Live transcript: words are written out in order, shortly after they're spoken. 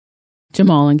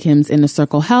Jamal and Kim's Inner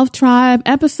Circle Health Tribe,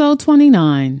 episode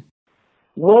 29.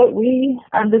 What we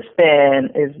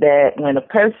understand is that when a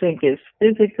person gets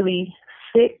physically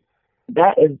sick,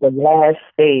 that is the last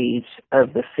stage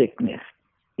of the sickness.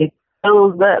 It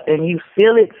shows up and you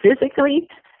feel it physically,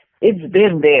 it's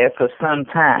been there for some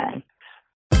time.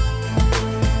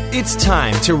 It's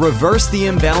time to reverse the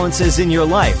imbalances in your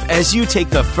life as you take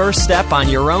the first step on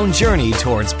your own journey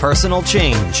towards personal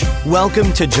change.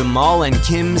 Welcome to Jamal and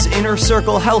Kim's Inner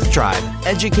Circle Health Tribe,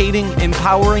 educating,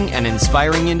 empowering, and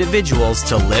inspiring individuals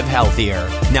to live healthier.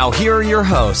 Now here are your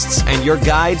hosts and your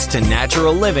guides to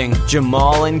natural living,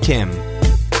 Jamal and Kim.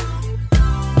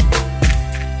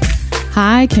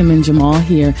 Hi, Kim and Jamal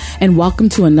here, and welcome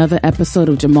to another episode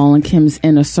of Jamal and Kim's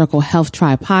Inner Circle Health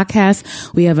Tribe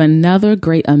podcast. We have another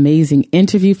great, amazing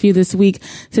interview for you this week.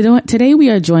 Today we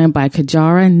are joined by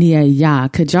Kajara Nia.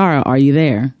 Kajara, are you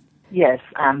there? Yes,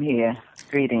 I'm here.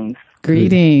 Greetings.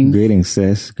 Greetings,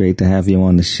 sis. Great to have you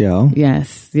on the show.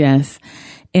 Yes.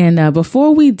 And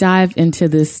before we dive into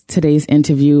today's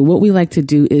interview, what we like to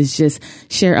do is just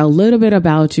share a little bit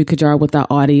about you, Kajara, with our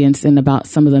audience and about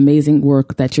some of the amazing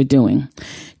work that you're doing.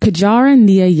 Kajara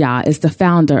Nia is the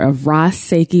founder of Ra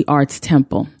Seiki Arts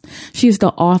Temple. She is the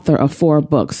author of 4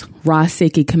 books: Ra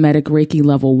Seiki Kemetic Reiki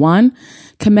Level 1,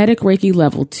 Kemetic Reiki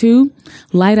Level 2,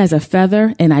 Light as a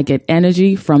Feather, and I Get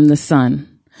Energy from the Sun.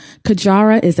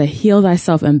 Kajara is a Heal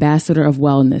Thyself ambassador of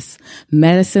wellness,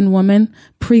 medicine woman,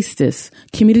 priestess,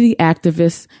 community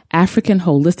activist, African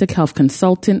holistic health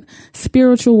consultant,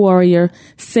 spiritual warrior,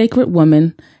 sacred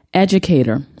woman,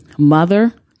 educator,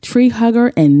 mother, tree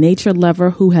hugger, and nature lover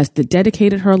who has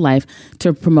dedicated her life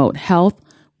to promote health,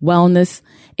 wellness,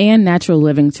 and natural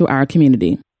living to our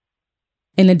community.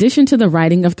 In addition to the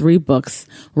writing of 3 books,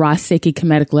 Ra Seiki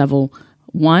Kemetic Level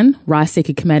 1, Ra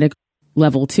Seiki Kemetic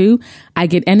Level 2, I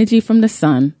Get Energy from the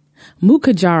Sun,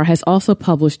 Kajara has also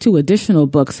published 2 additional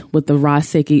books with the Ra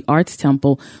Seiki Arts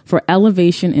Temple for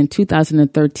Elevation in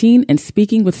 2013 and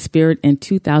Speaking with Spirit in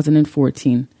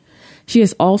 2014. She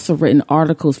has also written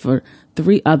articles for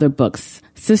 3 other books: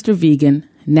 Sister Vegan,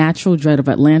 Natural Dread of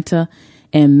Atlanta,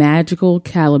 and Magical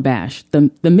Calabash.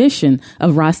 The mission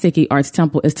of Ra Seiki Arts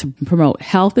Temple is to promote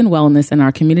health and wellness in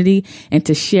our community and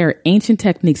to share ancient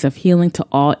techniques of healing to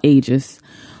all ages.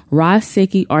 Ra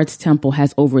Seiki Arts Temple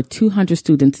has over 200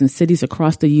 students in cities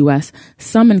across the U.S.,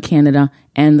 some in Canada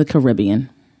and the Caribbean.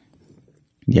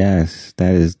 Yes,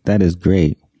 that is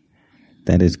great.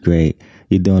 That is great.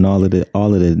 You're doing all of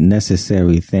the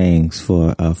necessary things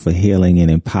for healing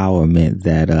and empowerment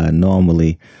that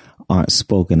normally aren't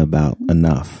spoken about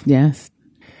enough. Yes.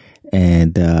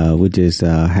 And we're just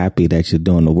happy that you're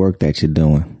doing the work that you're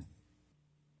doing.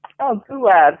 Oh, do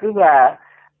I.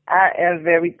 I am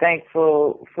very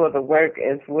thankful for the work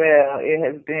as well. It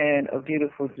has been a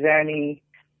beautiful journey,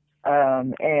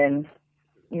 and,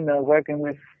 working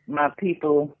with my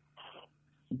people,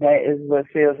 that is what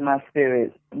fills my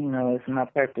spirit, it's my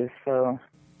purpose. So,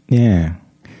 yeah.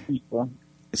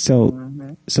 So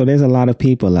there's a lot of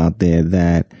people out there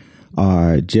that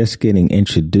are just getting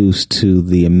introduced to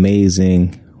the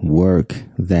amazing work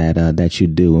that you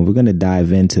do, and we're going to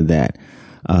dive into that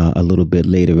a little bit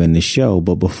later in the show.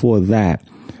 But before that,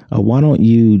 why don't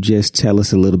you just tell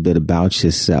us a little bit about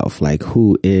yourself? Like,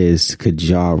 who is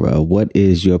Kajara? What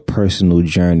is your personal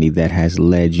journey that has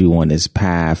led you on this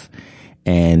path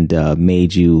and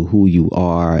made you who you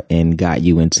are and got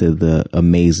you into the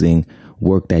amazing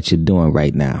work that you're doing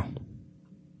right now?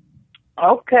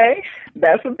 Okay,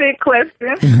 that's a big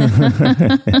question.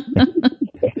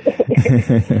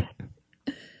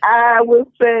 I would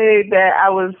say that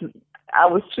I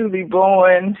was truly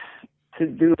born to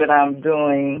do what I'm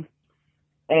doing,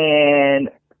 and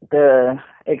the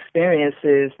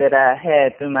experiences that I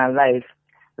had through my life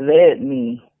led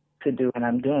me to do what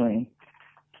I'm doing.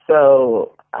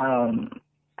 So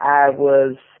I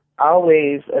was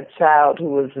always a child who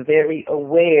was very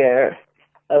aware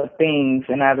of things,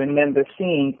 and I remember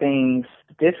seeing things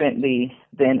differently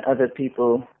than other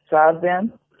people saw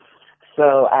them.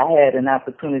 So I had an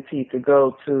opportunity to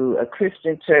go to a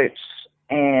Christian church,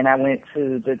 and I went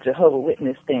to the Jehovah's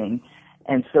Witness thing.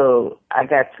 And so I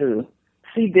got to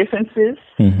see differences,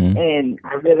 and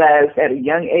I realized at a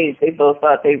young age they both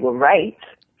thought they were right,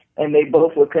 and they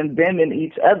both were condemning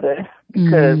each other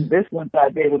because this one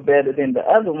thought they were better than the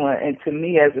other one. And to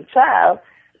me as a child,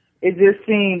 it just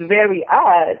seemed very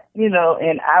odd,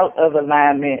 and out of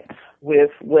alignment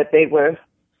with what they were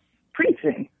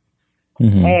preaching.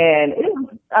 And it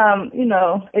was,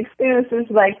 experiences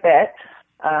like that.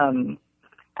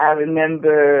 I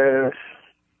remember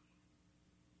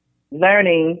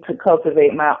learning to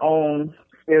cultivate my own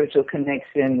spiritual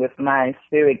connection with my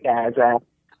spirit guides. I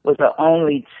was the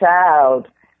only child,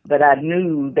 but I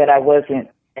knew that I wasn't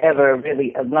ever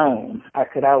really alone. I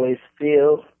could always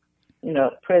feel,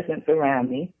 presence around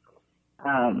me.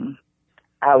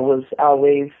 I was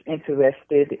always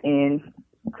interested in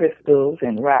crystals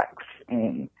and rocks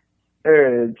and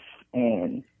herbs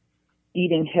and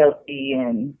eating healthy.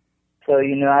 And so,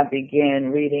 I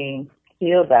began reading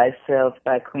Heal Thyself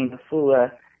by Queen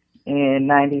Afua in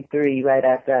 93, right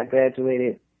after I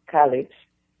graduated college.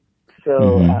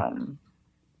 So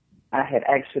I had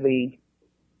actually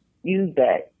used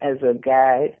that as a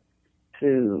guide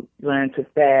to learn to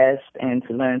fast and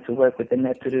to learn to work with the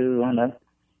Neteru on a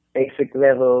basic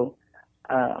level.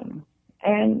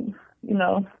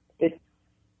 It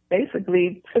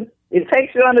basically it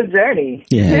takes you on a journey.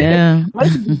 Yeah.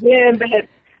 Once you begin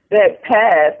that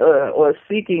path or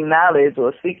seeking knowledge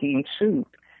or seeking truth,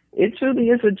 it truly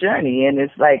is a journey. And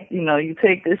it's like, you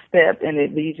take this step and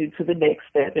it leads you to the next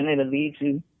step and it'll lead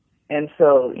you. And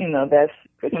so, that's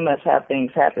pretty much how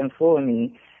things happen for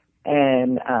me.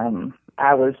 And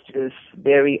I was just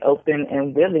very open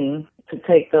and willing to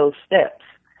take those steps.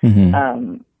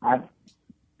 I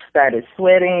started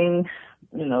sweating,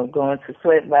 going to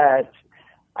sweat lodge.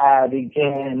 I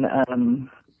began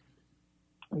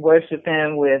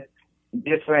worshiping with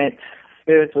different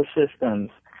spiritual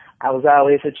systems. I was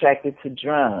always attracted to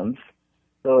drums.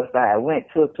 So if I went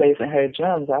to a place and heard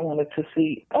drums, I wanted to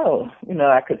see,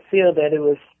 I could feel that it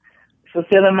was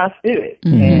fulfilling my spirit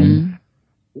and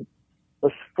it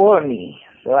was for me.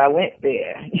 So I went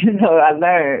there. I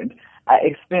learned, I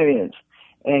experienced,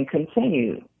 and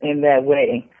continued in that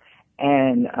way,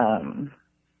 and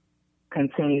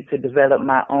continue to develop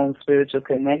my own spiritual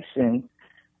connection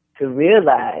to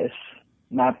realize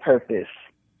my purpose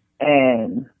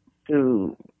and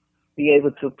to be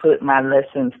able to put my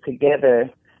lessons together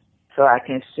so I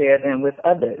can share them with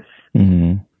others.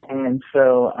 And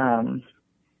so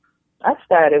I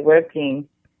started working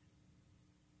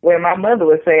where my mother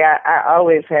would say I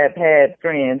always have had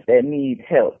friends that need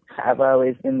help. I've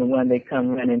always been the one they come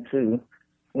running to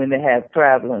when they have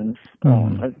problems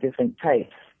of different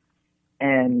types.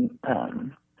 And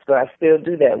so I still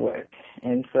do that work.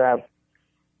 And so I've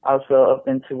also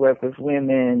open to work with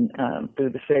women through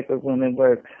the Sacred Women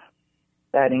work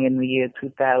starting in the year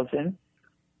 2000.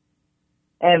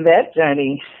 And that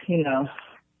journey,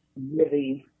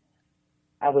 really,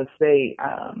 I would say,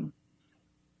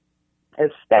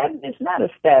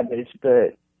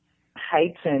 but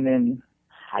heightened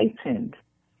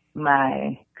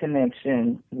my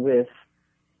connection with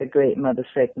the Great Mother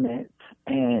segment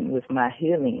and with my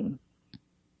healing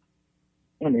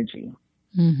energy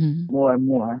more and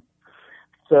more.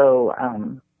 So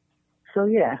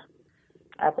yeah,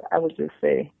 I would just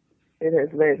say it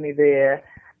has led me there,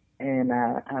 and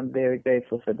I'm very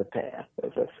grateful for the path,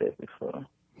 as I said before.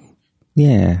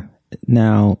 Yeah.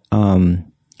 Now,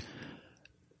 on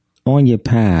your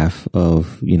path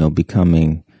of,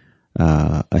 becoming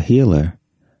a healer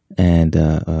and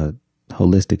a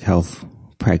holistic health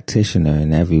practitioner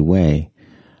in every way,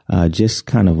 just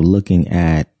kind of looking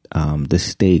at the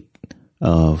state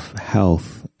of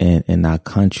health in our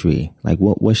country, like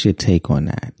what's your take on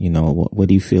that? What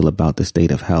do you feel about the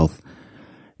state of health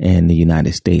in the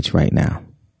United States right now?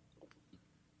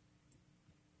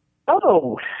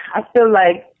 Oh, I feel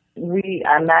like we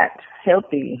are not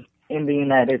healthy in the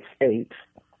United States.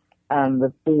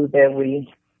 The food that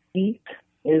we eat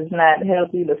is not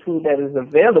healthy. The food that is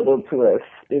available to us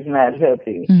is not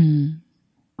healthy.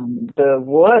 The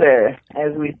water,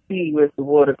 as we see with the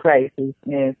water crisis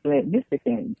in Flint,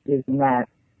 Michigan, is not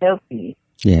healthy.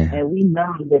 Yeah. And we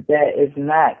know that is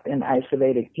not an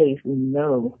isolated case. We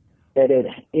know that it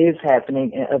is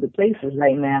happening in other places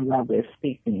right now while we're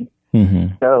speaking.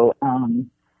 So,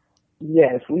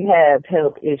 yes, we have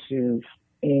health issues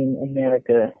in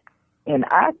America. In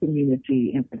our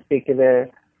community in particular,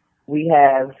 we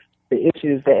have the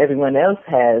issues that everyone else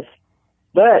has,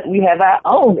 but we have our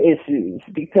own issues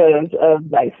because of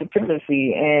white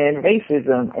supremacy and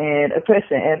racism and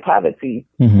oppression and poverty.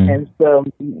 And so,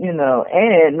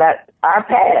 and not our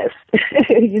past,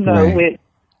 right, which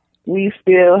we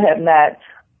still have not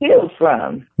healed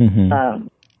from,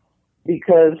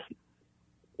 because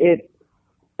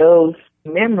those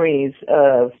memories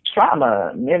of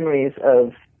trauma, memories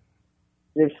of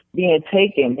just being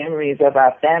taken, memories of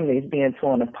our families being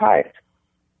torn apart,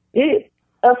 it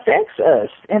affects us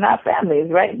and our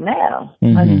families right now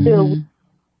until,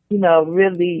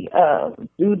 really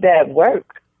do that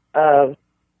work of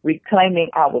reclaiming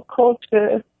our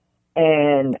culture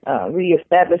and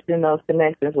reestablishing those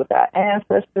connections with our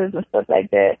ancestors and stuff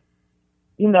like that.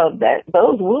 that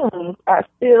those wounds are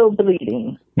still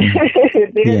bleeding.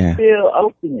 They're still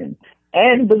open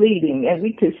and bleeding, and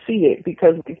we could see it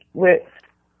because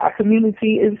our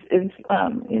community is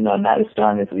not as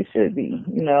strong as we should be.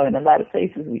 In a lot of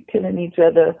places we're killing each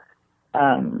other,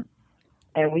 and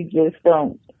we just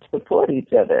don't support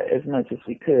each other as much as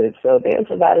we could. So there's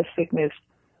a lot of sickness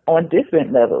on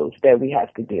different levels that we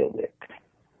have to deal with.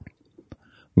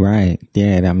 Right.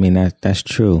 Yeah. I mean, that's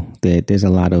true. There's a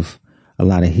lot of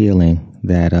healing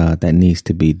that needs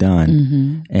to be done.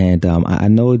 Mm-hmm. And I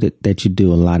know that you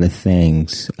do a lot of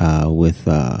things with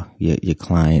your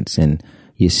clients and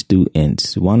your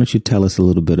students. Why don't you tell us a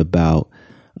little bit about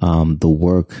the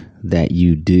work that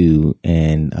you do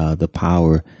and the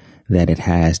power that it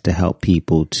has to help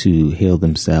people to heal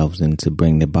themselves and to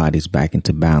bring their bodies back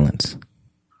into balance?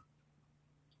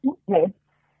 Okay.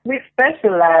 We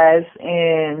specialize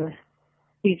in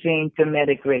teaching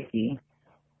Kemetic Reiki.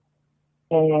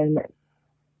 And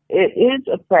it is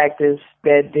a practice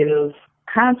that deals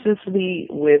consciously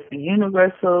with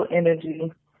universal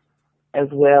energy as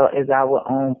well as our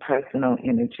own personal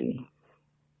energy.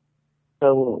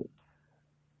 So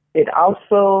it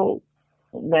also,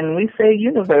 when we say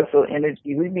universal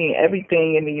energy, we mean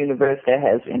everything in the universe that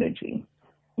has energy.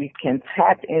 We can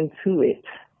tap into it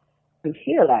to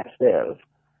heal ourselves,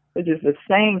 which is the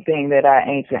same thing that our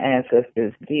ancient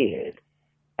ancestors did.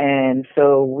 And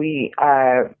so we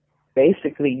are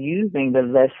basically using the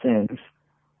lessons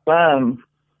from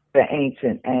the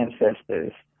ancient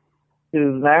ancestors to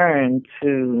learn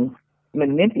to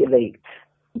manipulate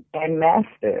and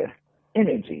master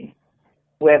energy,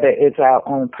 whether it's our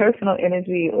own personal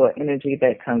energy or energy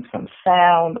that comes from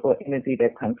sound or energy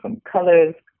that comes from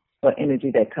colors or energy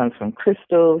that comes from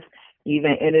crystals,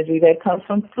 even energy that comes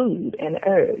from food and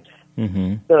herbs.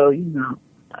 Mm-hmm. So,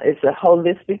 it's a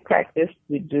holistic practice.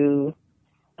 We do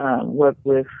work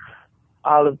with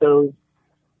all of those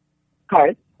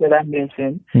parts that I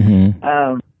mentioned.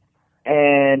 Mm-hmm.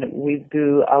 And we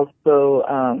do also,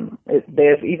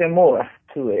 there's even more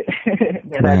to it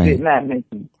that I did not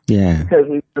mention. Yeah. Because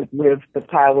we work with the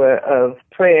power of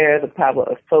prayer, the power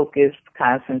of focus,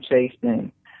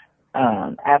 concentration,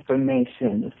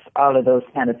 affirmations, all of those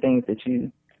kind of things that you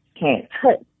can't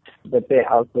touch, but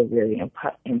they're also very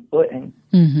important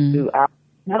to our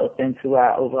health and to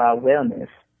our overall wellness.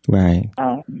 Right.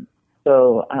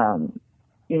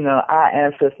 Our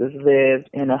ancestors lived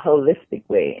in a holistic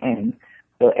way, and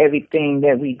so everything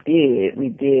that we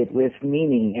did with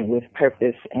meaning and with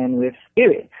purpose and with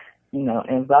spirit,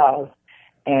 involved.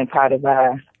 And part of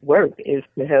our work is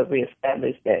to help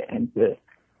reestablish that and to,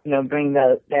 bring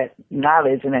that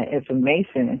knowledge and that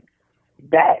information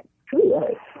back to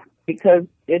us, because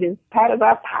it is part of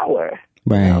our power.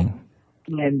 Right.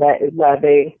 And that is why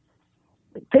they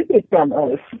took it from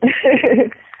us.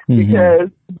 Because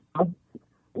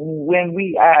when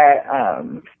we are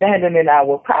standing in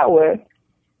our power,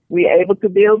 we're able to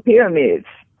build pyramids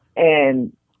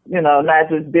and, not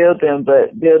just build them,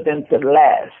 but build them to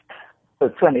last for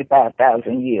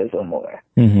 25,000 years or more.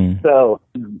 Mm-hmm. So,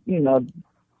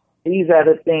 these are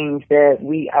the things that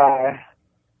we are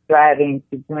striving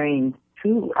to bring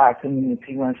to our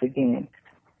community once again,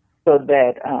 so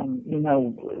that,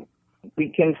 we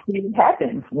can see it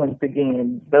happen once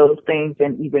again. Those things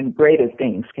and even greater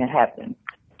things can happen.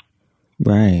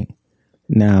 Right.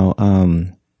 Now,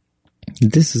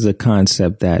 this is a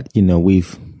concept that,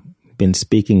 we've been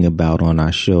speaking about on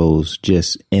our shows,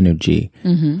 just energy.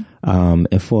 Mm-hmm.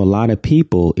 And for a lot of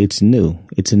people, it's new.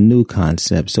 It's a new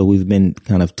concept. So we've been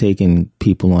kind of taking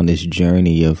people on this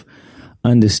journey of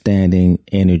understanding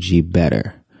energy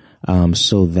better,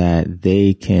 so that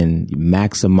they can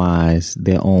maximize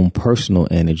their own personal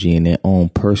energy and their own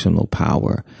personal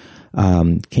power.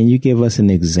 Can you give us an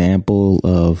example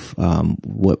of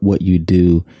what you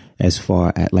do as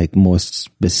far as, like, more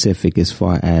specific as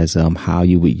far as how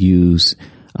you would use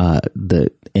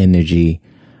the energy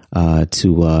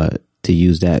to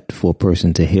use that for a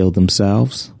person to heal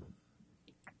themselves?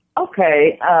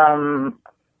 Okay.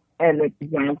 An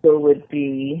example would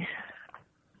be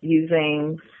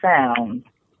using sound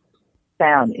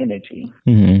energy.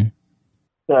 Mm-hmm.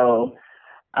 So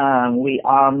we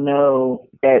all know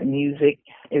that music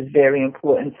is very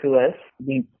important to us.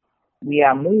 We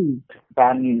are moved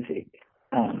by music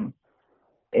in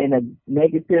a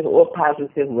negative or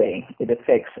positive way. It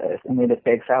affects us and it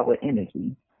affects our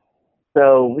energy.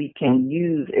 So we can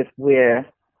use, if we're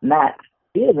not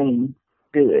feeling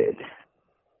good,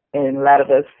 and a lot of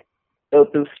us go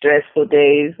through stressful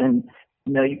days and,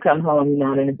 you come home, you're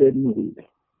not in a good mood.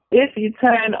 If you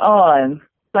turn on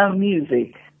some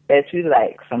music that you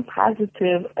like, some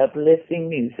positive, uplifting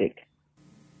music,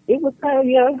 it will turn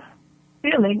your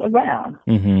feeling around.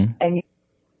 Mm-hmm. And,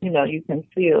 you can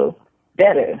feel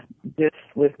better just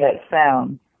with that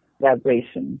sound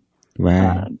vibration.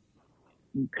 Right.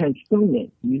 You consume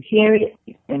it. You hear it,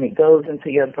 and it goes into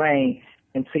your brain,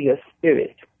 into your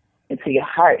spirit, into your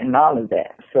heart, and all of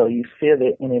that. So you feel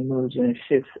it, and it moves you and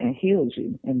shifts and heals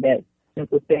you in that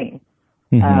simple thing.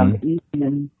 Mm-hmm.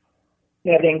 Even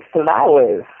having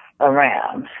flowers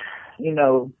around.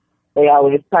 They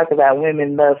always talk about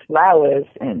women love flowers,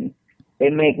 and they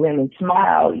make women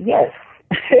smile. Yes,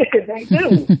 they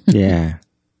do. Yeah.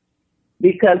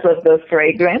 Because of the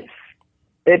fragrance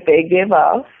that they give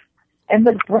off and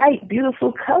the bright,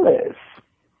 beautiful colors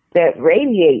that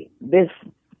radiate this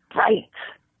bright,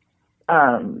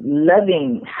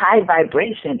 loving, high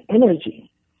vibration energy.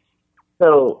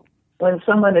 So when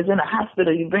someone is in a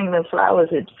hospital, you bring them flowers,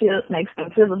 it makes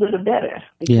them feel a little better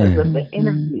because of the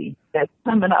energy that's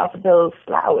coming off of those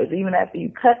flowers. Even after you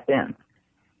cut them,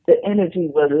 the energy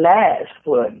will last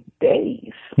for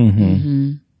days.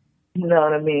 Mm-hmm. You know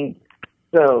what I mean?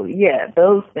 So, yeah,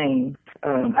 those things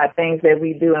are things that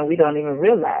we do and we don't even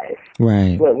realize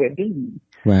what we're doing.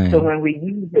 Right. So when we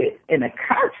use it in a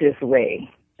conscious way,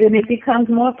 then it becomes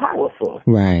more powerful.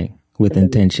 Right. With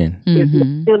intention. If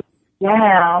you feel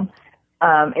down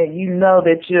and you know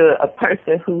that you're a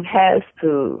person who has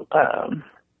to,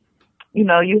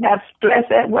 you have stress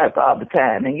at work all the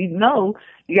time, and you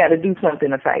got to do something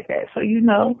to fight that. So you're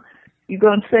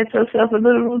going to set yourself a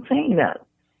little routine up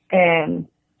and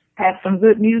have some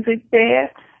good music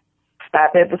there.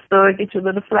 Stop at the store, get your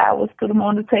little flowers, put them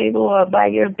on the table or by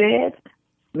your bed.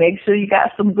 Make sure you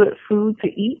got some good food to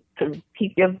eat to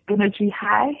keep your energy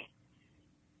high.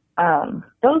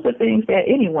 Those are things that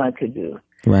anyone could do.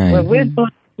 Right. When we're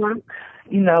doing work,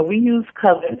 we use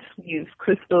colors, we use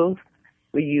crystals,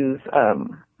 we use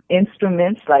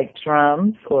instruments like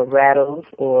drums or rattles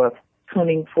or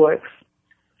tuning forks,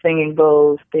 singing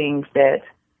bowls, things that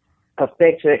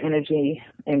affect your energy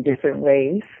in different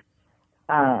ways.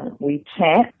 We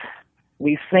chant,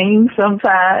 we sing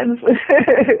sometimes.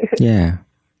 Yeah.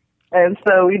 And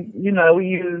so we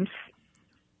use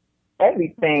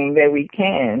everything that we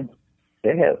can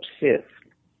to help shift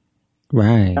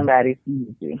somebody's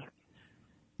energy.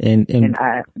 And in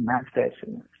our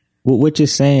sessions. What you're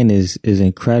saying is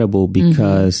incredible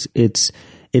because it's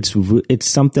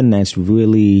something that's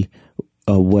really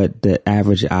what the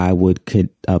average eye could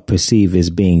perceive as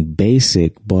being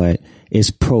basic, but it's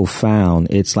profound.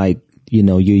 It's like,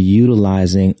 you're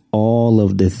utilizing all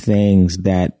of the things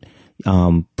that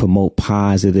promote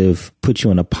positive, put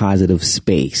you in a positive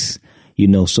space.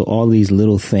 So all these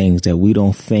little things that we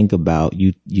don't think about,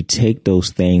 you take those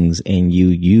things and you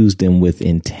use them with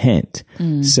intent.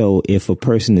 So if a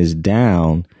person is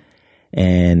down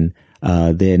and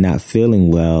they're not feeling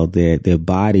well, their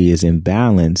body is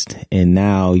imbalanced, and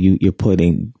now you're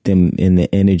putting them in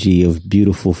the energy of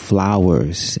beautiful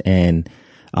flowers and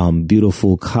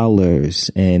beautiful colors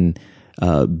and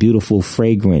beautiful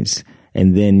fragrance.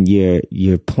 And then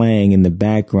you're playing in the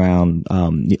background,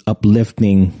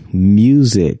 uplifting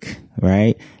music,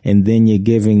 right? And then you're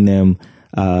giving them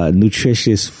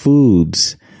nutritious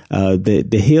foods.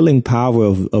 The healing power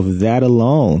of that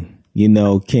alone,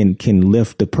 can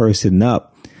lift the person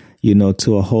up,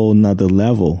 to a whole nother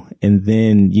level. And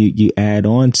then you add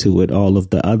on to it all of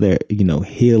the other,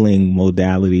 healing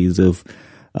modalities of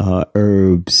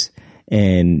herbs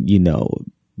and,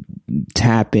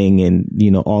 tapping and,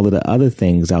 all of the other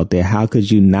things out there. How could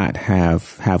you not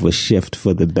have a shift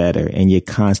for the better? And you're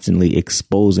constantly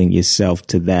exposing yourself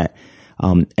to that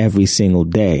every single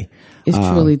day. It's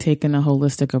truly taking a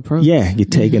holistic approach. Yeah, you're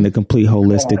taking a complete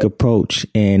holistic approach.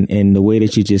 And the way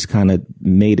that you just kind of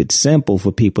made it simple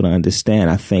for people to understand,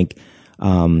 I think,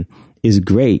 is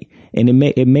great. And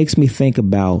it makes me think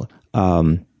about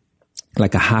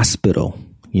like a hospital.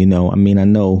 I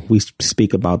know we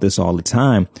speak about this all the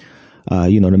time.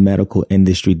 The medical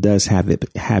industry does have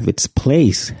its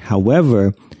place.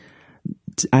 However,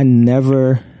 I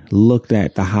never looked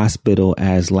at the hospital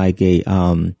as like a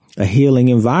healing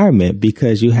environment,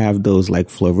 because you have those like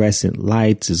fluorescent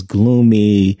lights. It's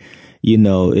gloomy,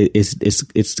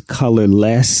 it's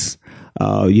colorless.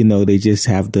 They just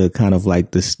have the kind of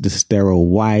like the sterile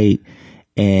white,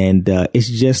 and it's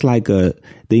just like the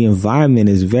environment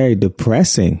is very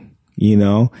depressing.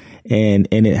 And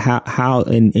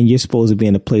you're supposed to be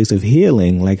in a place of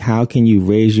healing. Like, how can you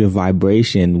raise your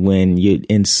vibration when you're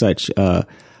in such a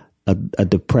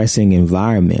depressing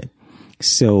environment?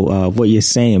 So what you're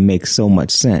saying makes so much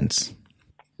sense.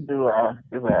 Do I?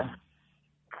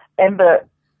 And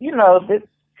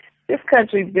this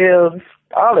country builds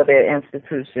all of their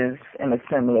institutions in a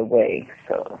similar way.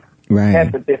 So Right.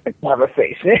 That's a different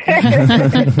conversation.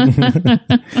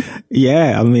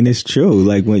 Yeah, I mean, it's true.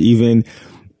 Like when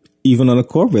even on a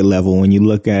corporate level, when you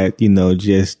look at,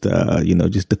 just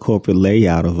the corporate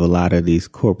layout of a lot of these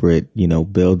corporate,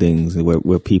 buildings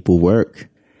where people work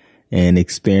and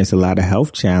experience a lot of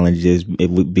health challenges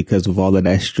because of all of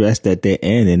that stress that they're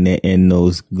in, and they're in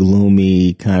those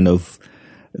gloomy kind of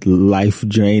life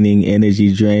draining,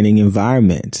 energy draining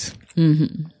environments.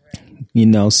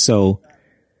 Mm-hmm. So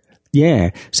yeah.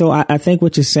 So I think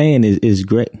what you're saying is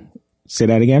great. Say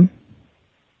that again.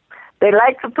 They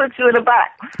like to put you in a box.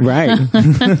 Right.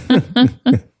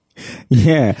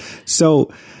 Yeah.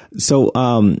 So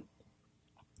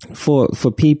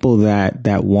for people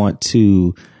that want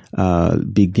to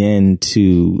begin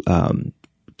to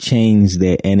change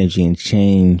their energy and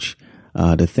change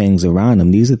the things around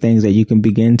them, these are things that you can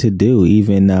begin to do,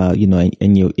 even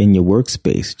in your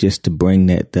workspace, just to bring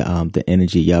the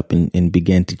energy up and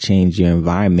begin to change your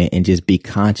environment and just be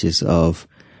conscious of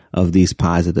these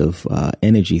positive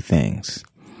energy things.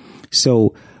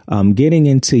 So getting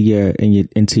into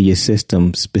your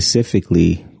system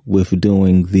specifically with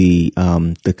doing the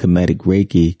Kemetic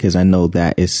Reiki, because I know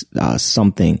that is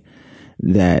something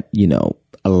that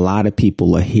a lot of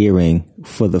people are hearing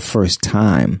for the first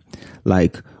time.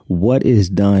 Like, what is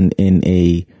done in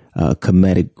a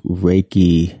Kemetic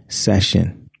Reiki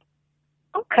session?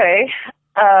 Okay.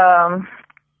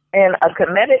 In a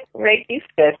Kemetic Reiki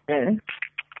session,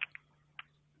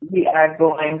 we are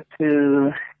going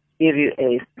to give you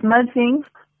a smudging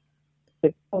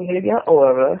to clear your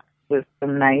aura with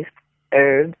some nice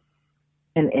herbs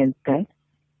and incense.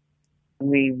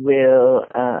 We will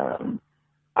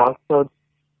also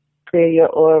clear your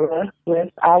aura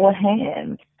with our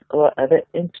hands or other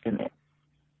instruments.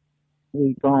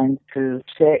 We're going to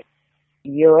check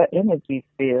your energy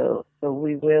field. So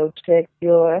we will check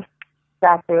your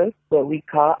chakras, what we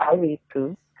call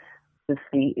aritu, to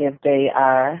see if they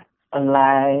are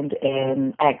aligned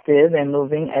and active and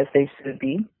moving as they should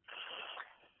be.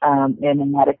 And in a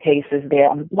lot of cases, there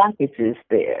are blockages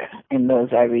there in those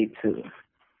aritu.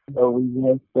 So we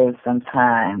will spend some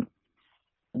time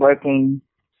working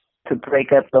to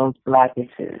break up those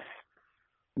blockages.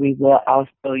 We will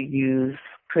also use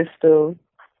crystals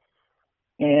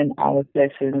in our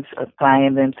sessions,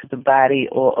 applying them to the body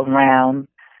or around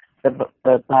the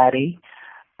body.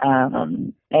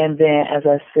 And then, as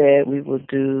I said, we will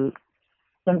do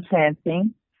some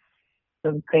chanting,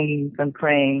 some singing, some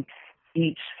praying.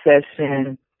 Each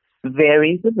session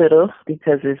varies a little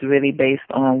because it's really based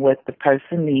on what the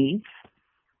person needs.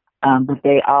 But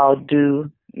they all do.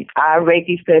 Our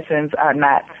Reiki sessions are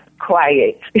not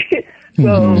quiet.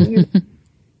 So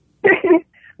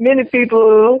many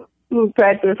people who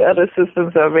practice other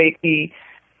systems of Reiki,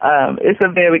 it's a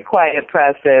very quiet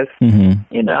process.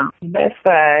 That's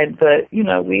fine. But,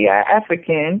 we are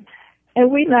African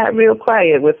and we're not real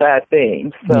quiet with our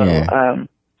things. So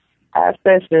our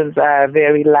sessions are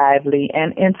very lively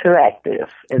and interactive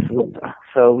as well.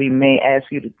 So we may ask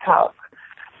you to talk.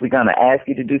 We're going to ask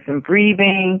you to do some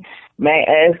breathing, may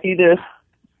ask you to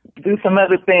do some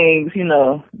other things,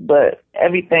 but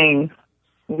everything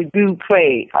we do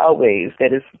pray always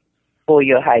that is for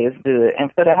your highest good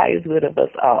and for the highest good of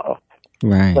us all.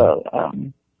 Right. So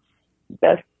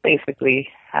that's basically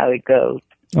how it goes.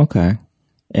 Okay.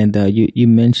 And you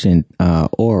mentioned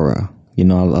aura. A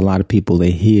lot of people,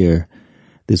 they hear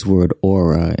this word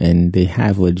aura and they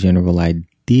have a general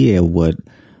idea what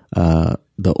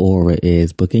the aura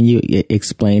is, but can you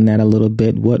explain that a little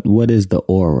bit? What is the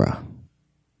aura?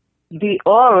 The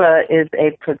aura is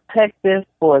a protective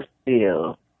force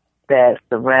field that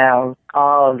surrounds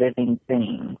all living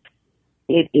things.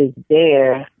 It is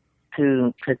there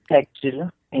to protect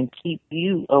you and keep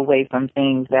you away from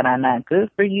things that are not good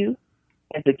for you,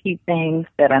 and to keep things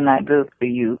that are not good for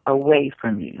you away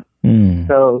from you.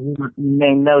 So you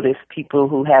may notice people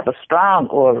who have a strong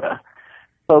aura,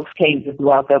 folks can't just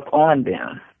walk up on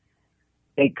them.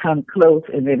 They come close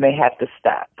and then they have to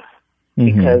stop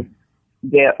because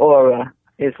their aura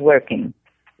is working.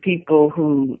 People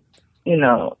who,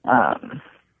 your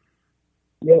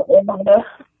aura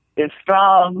is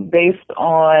strong based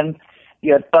on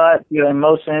your thoughts, your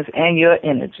emotions, and your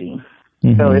energy.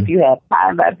 So if you have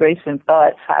high vibration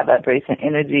thoughts, high vibration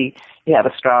energy, you have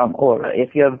a strong aura.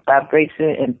 If your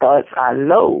vibration and thoughts are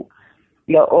low,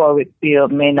 your auric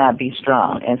field may not be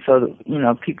strong. And so,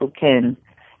 people can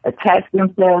attach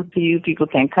themselves to you. People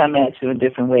can come at you in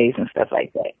different ways and stuff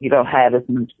like that. You don't have as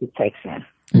much protection.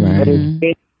 Right. But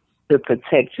it's to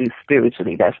protect you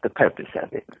spiritually. That's the purpose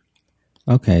of it.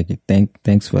 Okay.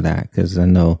 Thanks for that. Because I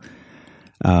know,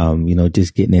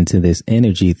 just getting into this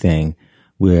energy thing,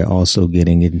 we're also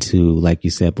getting into, like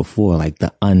you said before, like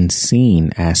the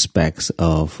unseen aspects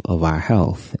of our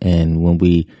health. And when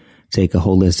we take a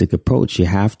holistic approach, you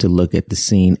have to look at the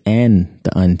seen and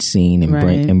the unseen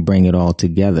and bring it all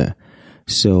together.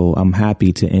 So I'm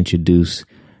happy to introduce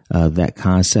that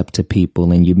concept to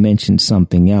people. And you mentioned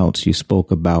something else. You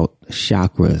spoke about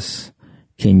chakras.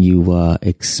 Can you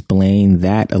explain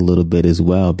that a little bit as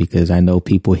well? Because I know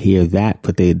people hear that,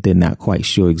 but they're not quite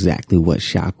sure exactly what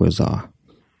chakras are.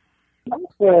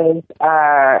 Chakras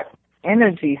are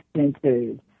energy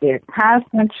centers. They're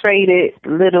concentrated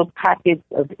little pockets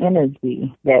of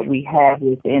energy that we have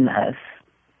within us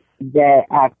that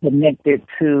are connected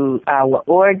to our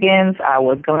organs,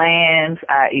 our glands,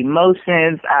 our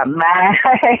emotions, our mind.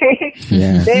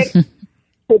 Yeah. They're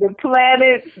to the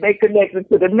planets, they connected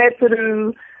to the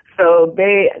Neptune. So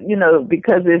they,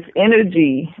 because it's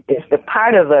energy, it's the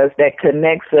part of us that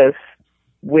connects us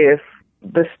with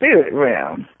the spirit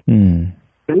realm,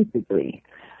 basically.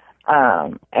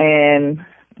 And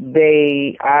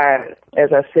they are,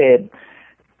 as I said,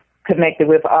 connected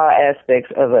with all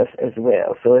aspects of us as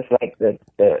well. So it's like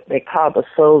they call the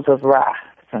souls of Ra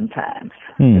sometimes.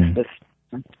 It's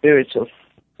the spiritual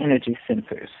energy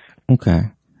centers. Okay.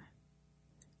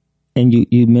 And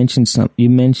you mentioned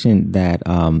that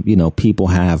people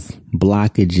have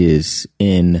blockages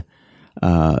in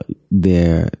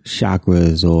their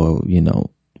chakras or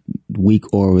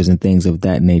weak auras and things of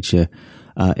that nature.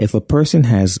 If a person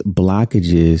has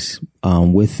blockages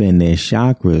within their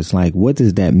chakras, like what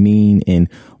does that mean,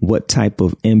 and what type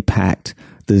of impact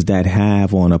does that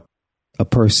have on a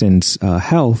person's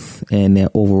health and their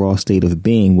overall state of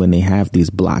being when they have these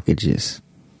blockages?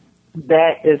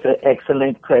 That is an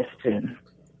excellent question.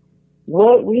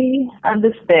 What we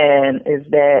understand is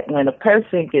that when a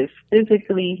person gets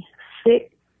physically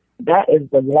sick, that is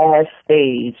the last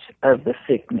stage of the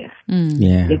sickness.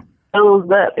 Yeah. It shows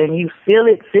up and you feel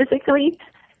it physically,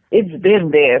 it's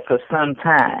been there for some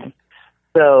time.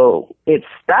 So it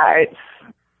starts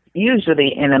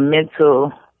usually in a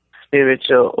mental,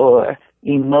 spiritual, or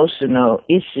emotional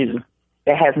issue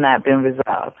that has not been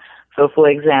resolved. So, for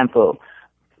example,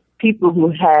 people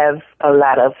who have a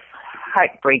lot of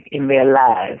heartbreak in their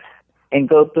lives and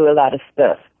go through a lot of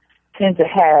stuff tend to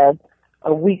have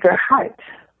a weaker heart.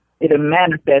 It'll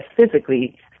manifest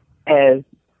physically as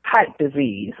heart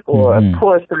disease or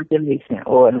poor circulation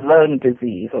or lung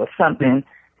disease or something,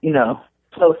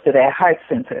 close to that heart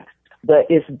center. But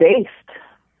it's based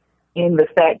in the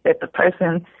fact that the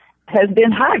person has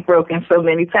been heartbroken so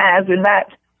many times and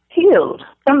not healed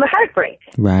from the heartbreak.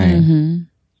 Right. Mm-hmm.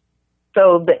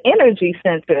 So the energy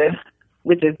center,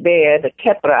 which is there, the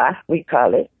kepra, we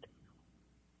call it,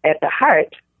 at the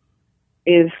heart,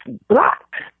 is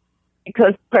blocked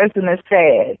because the person is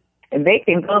sad. And they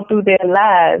can go through their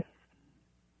lives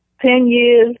 10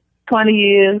 years, 20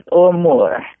 years, or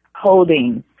more,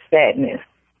 holding sadness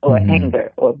or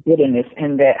anger or bitterness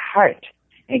in that heart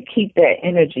and keep that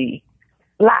energy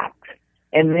blocked.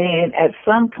 And then at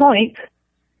some point,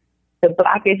 the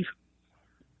blockage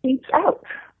seeps out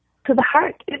to the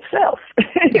heart itself, to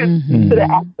the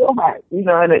actual heart,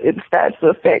 and it starts to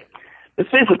affect the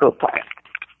physical part.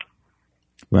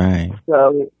 Right.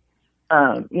 So,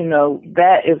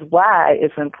 that is why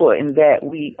it's important that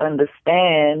we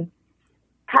understand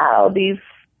how these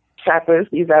chakras,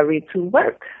 these Aritu,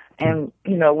 work and,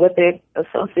 what they're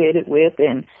associated with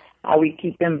and how we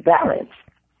keep them balanced.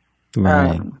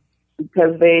 Right.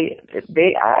 Because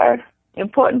they are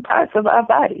important parts of our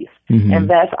bodies. And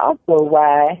that's also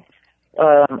why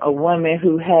a woman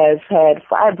who has had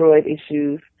fibroid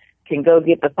issues can go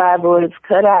get the fibroids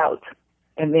cut out,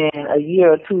 and then a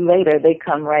year or two later they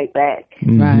come right back.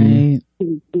 Right.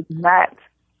 It's not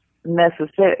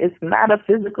necessary. It's not a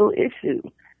physical issue.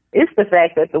 It's the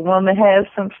fact that the woman has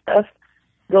some stuff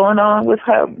going on with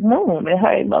her womb and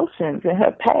her emotions and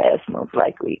her past, most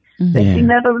likely, that she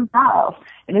never resolved.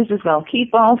 And it's just going to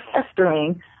keep on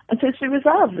festering until she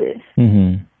resolves it.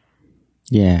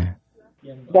 Yeah.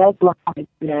 That's what my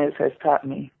experience has taught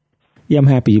me. Yeah, I'm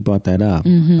happy you brought that up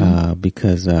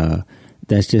because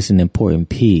that's just an important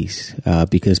piece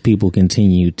because people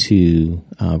continue to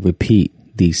repeat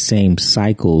these same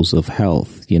cycles of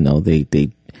health.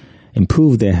 They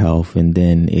improve their health and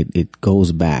then it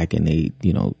goes back and they,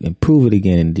 improve it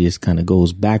again and it just kind of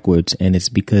goes backwards. And it's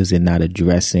because they're not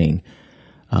addressing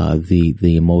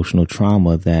the emotional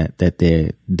trauma that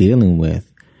they're dealing with.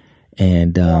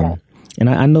 And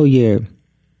I know you're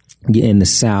in the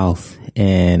South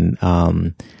and,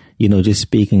 just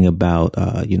speaking about,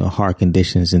 heart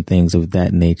conditions and things of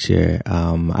that nature.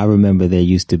 I remember there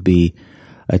used to be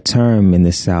a term in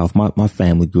the South. My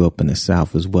family grew up in the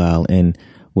South as well. And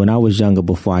when I was younger,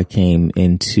 before I came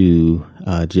into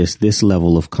just this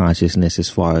level of consciousness as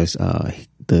far as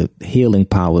the healing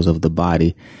powers of the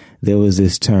body, there was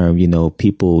this term,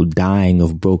 people dying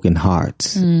of broken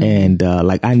hearts. And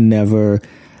I never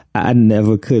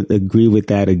could agree with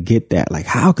that or get that. Like,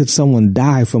 how could someone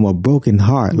die from a broken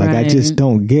heart? Like, right. I just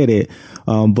don't get it.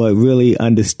 But really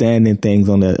understanding things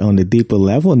on the deeper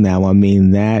level now, I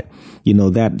mean, that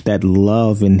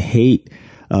love and hate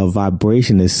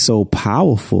vibration is so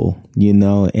powerful,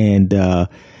 and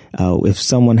if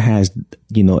someone has,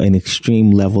 an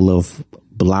extreme level of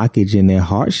blockage in their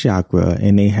heart chakra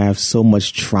and they have so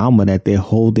much trauma that they're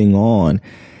holding on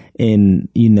in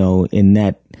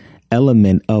that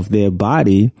element of their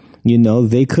body,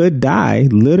 they could die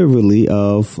literally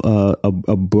of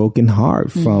a broken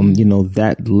heart from,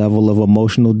 that level of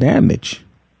emotional damage.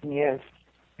 Yes.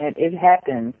 And it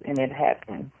happens.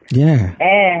 Yeah.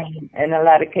 And in a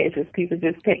lot of cases, people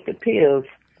just take the pills.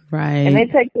 Right. And they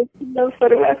take the pills for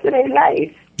the rest of their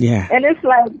life. Yeah. And it's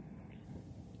like,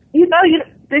 you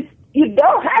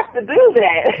don't have to do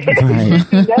that. Right.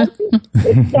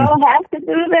 You don't have to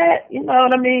do that. You know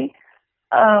what I mean?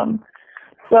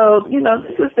 So,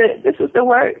 this is the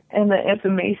work and the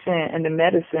information and the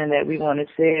medicine that we want to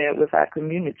share with our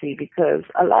community, because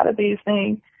a lot of these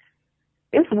things,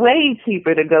 it's way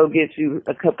cheaper to go get you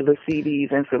a couple of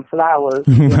CDs and some flowers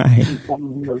right. than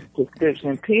some of those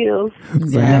prescription pills.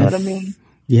 Yes. You know what I mean?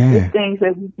 Yeah. There's things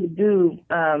that we could do,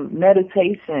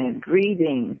 meditation,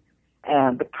 breathing,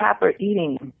 the proper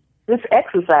eating, just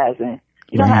exercising.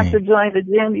 You don't have to join the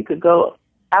gym. You could go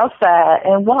outside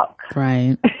and walk.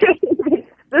 Right.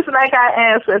 Just like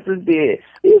our ancestors did.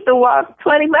 We used to walk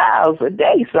 20 miles a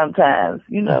day sometimes,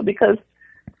 because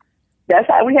that's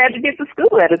how we had to get to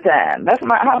school at a time. That's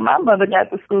how my mother got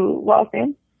to school,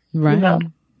 walking. Right.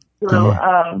 So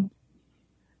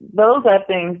those are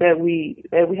things that we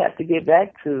have to get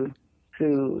back to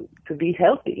be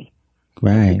healthy,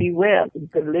 right? To be well,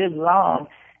 to live long,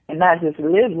 and not just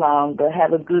live long, but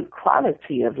have a good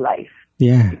quality of life.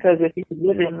 Yeah. Because if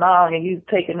you're living long and you're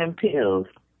taking them pills,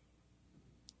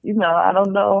 I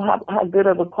don't know how good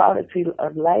of a quality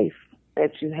of life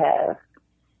that you have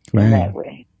in that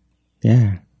way.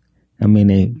 Yeah. I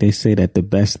mean, they say that the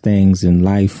best things in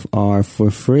life are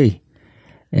for free.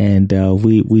 And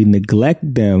we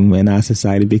neglect them in our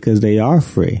society because they are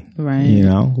free. Right.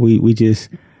 We just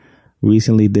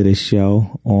recently did a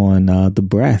show on the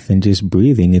breath and just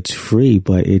breathing. It's free,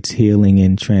 but it's healing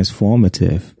and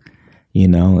transformative.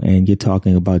 And you're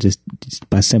talking about just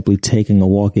by simply taking a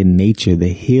walk in nature, the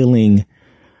healing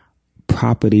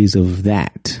properties of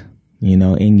that,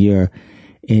 in your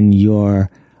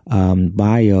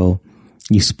bio,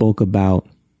 you spoke about,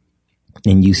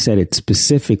 and you said it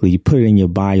specifically, you put it in your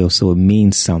bio so it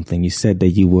means something. You said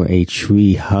that you were a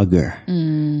tree hugger,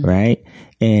 right?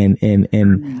 And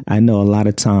I know a lot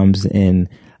of times in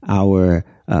our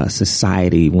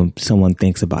society, when someone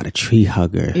thinks about a tree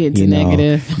hugger, it's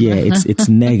negative. Yeah, it's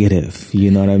negative.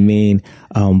 You know what I mean?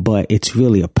 But it's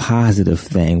really a positive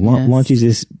thing. Why don't you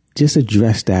just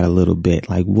address that a little bit?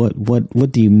 Like,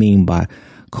 what do you mean by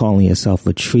calling yourself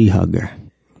a tree hugger?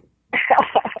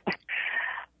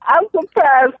 I'm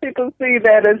surprised people see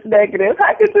that as negative.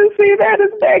 How could you see that as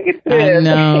negative? I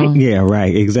know. Yeah,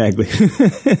 right. Exactly.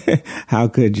 How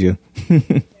could you?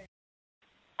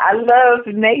 I love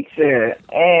nature,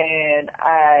 and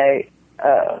I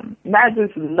not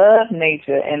just love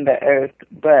nature and the earth,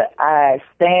 but I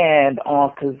stand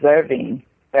on preserving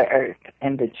the earth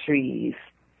and the trees.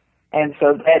 And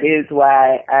so that is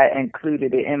why I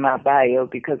included it in my bio,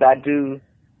 because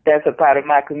that's a part of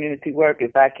my community work.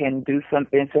 If I can do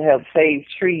something to help save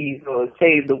trees or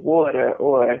save the water,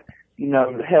 or,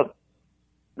 help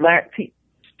teach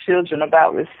children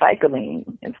about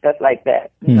recycling and stuff like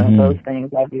that, those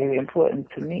things are very important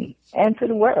to me and to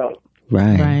the world.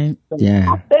 Right. So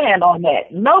yeah. I stand on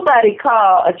that. Nobody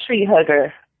call a tree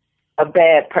hugger a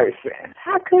bad person.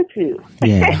 How could you?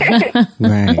 Yeah.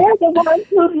 Right. They're the ones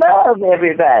who love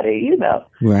everybody,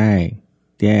 Right.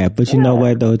 Yeah, but you know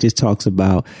what, though? It just talks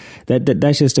about that.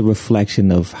 That's just a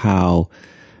reflection of how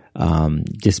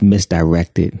just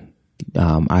misdirected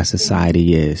our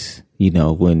society is.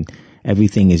 When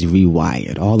everything is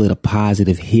rewired, all of the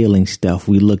positive healing stuff,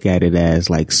 we look at it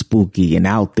as like spooky and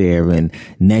out there and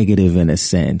negative in a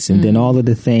sense. And then all of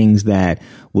the things that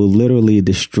will literally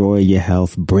destroy your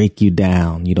health, break you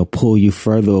down, pull you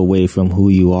further away from who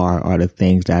you are the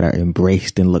things that are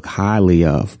embraced and look highly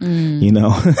of.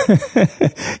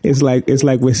 It's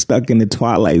like we're stuck in the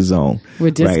twilight zone.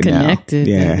 We're disconnected,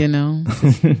 right now.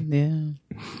 Yeah. Yeah.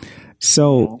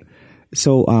 So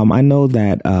So I know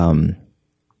that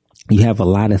you have a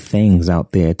lot of things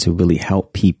out there to really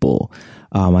help people.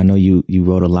 I know you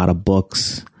wrote a lot of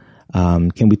books.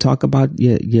 Can we talk about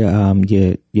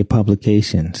your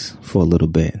publications for a little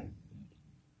bit?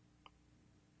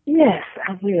 Yes,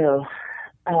 I will.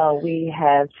 We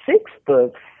have 6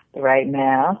 books right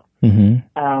now.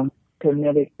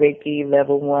 Comedic Reiki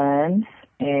Level 1,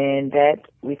 and that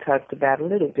we talked about a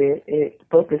little bit. It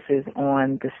focuses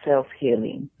on the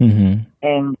self-healing.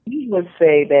 And we would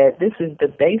say that this is the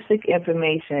basic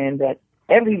information that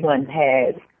everyone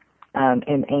had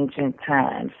in ancient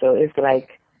times. So it's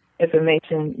like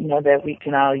information, that we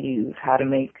can all use, how to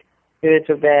make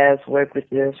spiritual baths, work with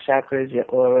your chakras, your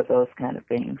aura, those kind of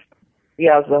things. We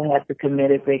also have the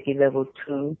Comedic Reiki Level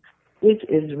 2, which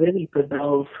is really for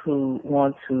those who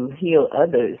want to heal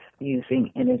others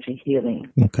using energy healing.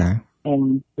 Okay.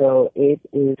 And so it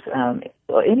is,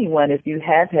 for anyone, if you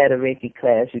have had a Reiki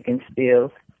class, you can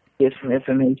still get some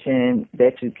information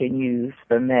that you can use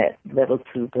from that Level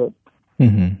 2 book.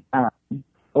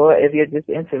 Or if you're just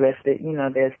interested,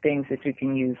 there's things that you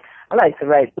can use. I like to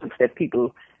write books that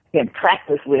people can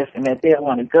practice with and that they'll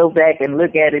want to go back and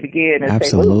look at it again and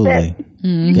Absolutely. say,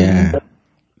 Yeah.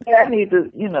 I need to,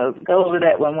 go over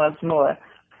that one once more.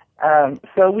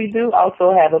 So we do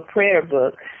also have a prayer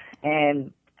book,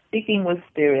 and Speaking with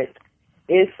Spirit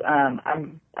is,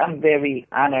 I'm very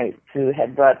honored to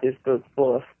have brought this book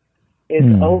forth.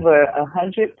 It's over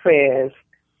 100 prayers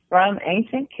from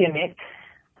ancient Kemet.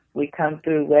 We come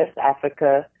through West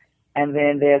Africa, and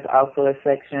then there's also a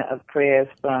section of prayers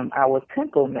from our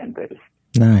temple members.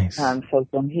 Nice. So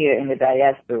from here in the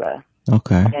diaspora.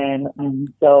 Okay. And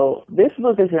so this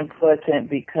book is important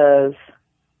because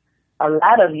a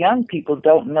lot of young people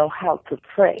don't know how to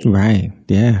pray. Right.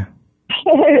 Yeah.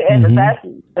 And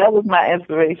that was my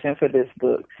inspiration for this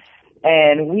book.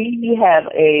 And we have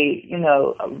a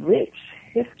rich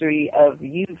history of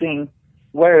using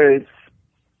words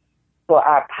for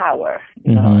our power,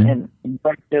 and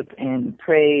worship and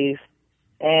praise,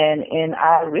 and in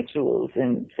our rituals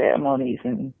and ceremonies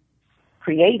and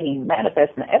creating,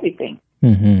 manifesting, everything.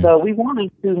 So we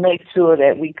wanted to make sure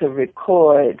that we could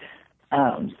record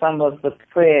some of the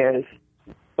prayers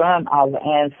from our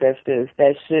ancestors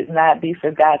that should not be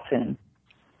forgotten.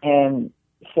 And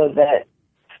so that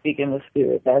Speaking with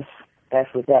Spirit, that's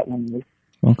what that one is.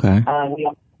 Okay. We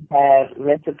also have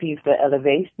Recipes for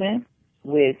Elevation,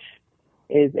 which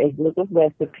is a book of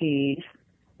recipes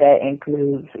that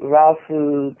includes raw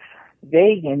foods,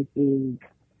 vegan foods,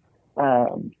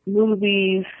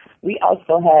 smoothies. We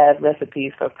also have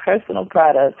recipes for personal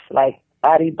products like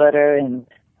body butter and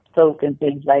soap and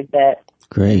things like that.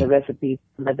 Great. The Recipes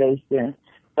for Elevation.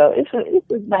 So it's a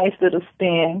nice little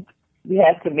spin. We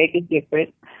have to make it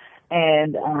different.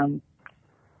 And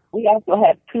we also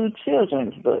have 2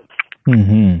 children's books.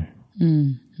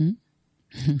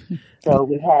 So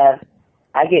we have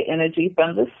I Get Energy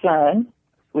from the Sun,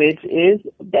 which is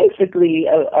basically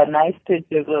a nice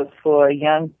picture book for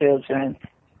young children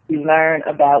to learn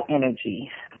about energy.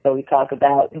 So we talk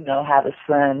about, how the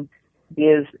sun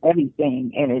gives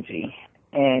everything energy.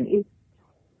 And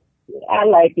I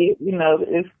like it.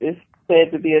 It's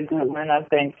said to be a good one. I'm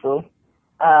thankful.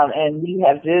 And we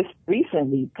have just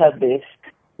recently published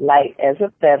Light as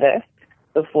a Feather,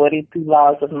 the 42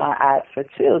 Laws of Ma'at for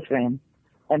Children.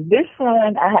 And this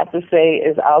one, I have to say,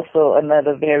 is also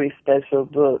another very special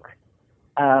book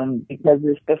because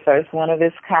it's the first one of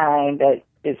its kind that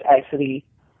is actually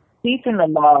teaching the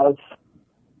laws,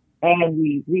 and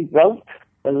we rewrote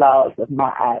the laws of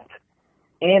Ma'at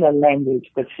in a language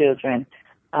for children.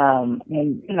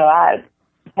 And, I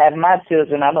have my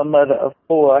children. I'm a mother of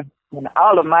 4, and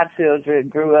all of my children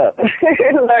grew up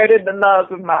learning the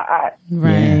laws of Ma'at.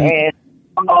 Right. And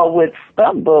all would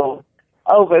stumble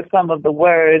over some of the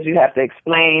words. You have to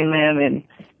explain them, and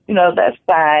that's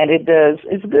fine.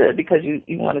 It's good because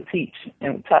you want to teach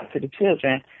and talk to the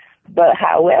children. But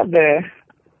however,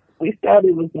 we felt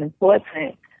it was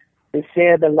important to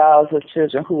share the laws with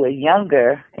children who are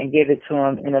younger and give it to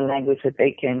them in a language that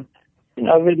they can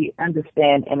really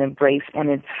understand and embrace and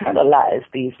internalize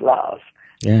these laws.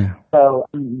 Yeah. So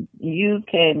you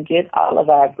can get all of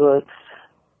our books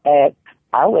at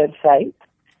our website,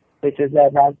 which is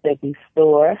at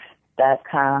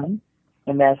rasekistore.com,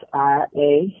 and that's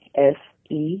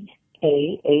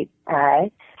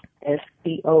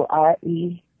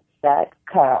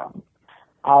RASEKHISTORE.com.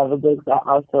 All the books are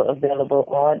also available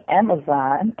on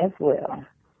Amazon as well.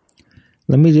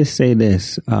 Let me just say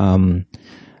this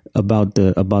about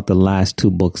the last 2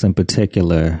 books in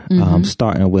particular.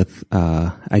 Starting with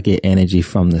I Get Energy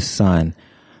from the Sun.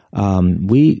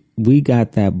 We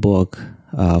got that book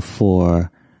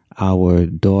for our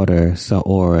daughter,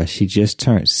 Saora. She just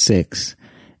turned 6.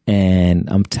 And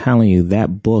I'm telling you,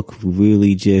 that book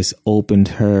really just opened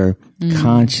her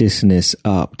consciousness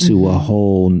up to a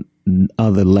whole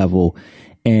other level.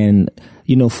 And,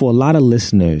 for a lot of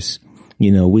listeners,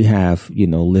 we have,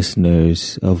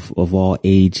 listeners of all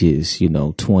ages,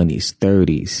 20s,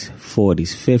 30s,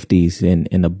 40s, 50s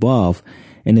and above.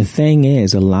 And the thing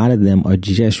is, a lot of them are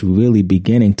just really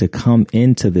beginning to come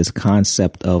into this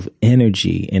concept of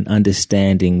energy and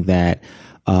understanding that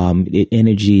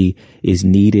energy is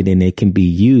needed and it can be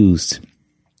used,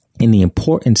 and the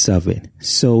importance of it.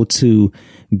 So to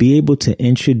be able to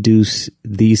introduce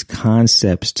these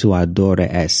concepts to our daughter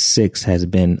at 6 has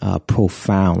been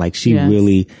profound. Like she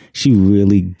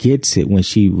really gets it when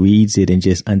she reads it and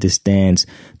just understands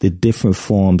the different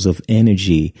forms of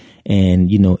energy. And,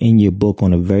 in your book,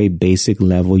 on a very basic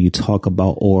level, you talk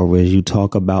about auras, you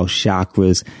talk about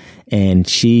chakras, and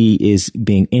she is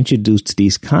being introduced to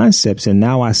these concepts. And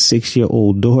now our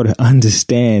 6-year-old daughter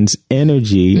understands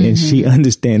energy and she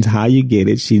understands how you get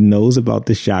it. She knows about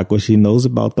the chakras. She knows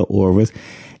about the auras,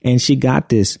 and she got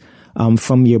this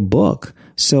from your book.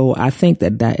 So I think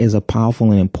that is a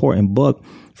powerful and important book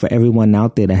for everyone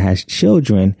out there that has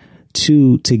children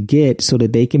to get, so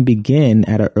that they can begin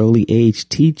at an early age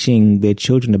teaching their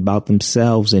children about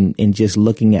themselves and just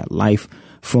looking at life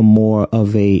from more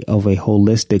of a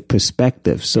holistic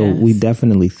perspective. So we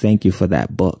definitely thank you for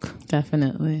that book.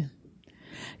 Definitely.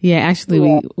 Yeah,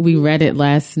 actually, we read it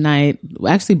last night.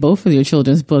 Actually, both of your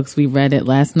children's books, we read it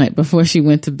last night before she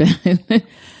went to bed.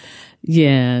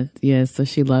 Yeah. So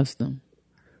she loves them.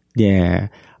 Yeah.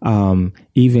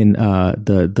 Even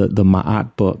the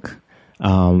Ma'at book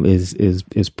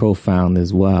is profound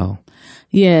as well.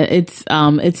 Yeah, it's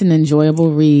an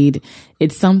enjoyable read.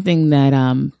 It's something that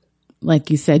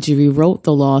like you said, you rewrote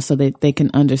the law so that they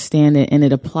can understand it, and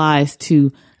it applies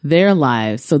to their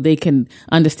lives so they can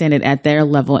understand it at their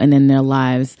level and in their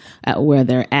lives at where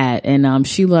they're at. And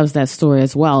she loves that story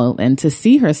as well. And to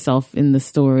see herself in the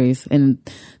stories, and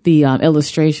the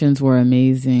illustrations were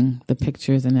amazing, the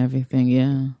pictures and everything.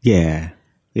 Yeah,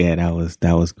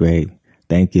 that was great.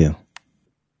 Thank you.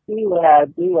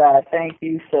 Do I? Thank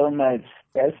you so much.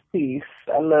 That's peace.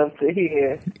 I love to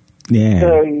hear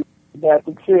stories about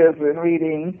the children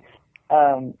reading.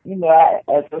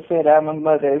 As I said, I'm a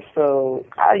mother, so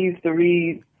I used to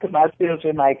read to my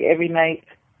children like every night,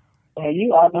 and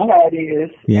you all know how it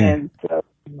is. Yeah. And so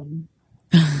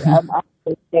I'm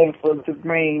so thankful to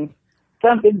bring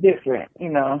something different,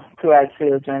 to our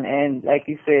children, and like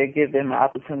you said, give them an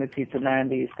opportunity to learn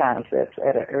these concepts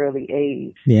at an early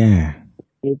age. Yeah.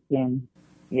 It's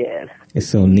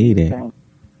so needed.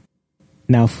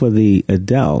 Now, for the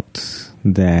adults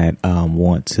that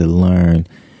want to learn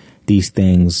these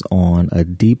things on a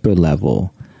deeper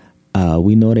level,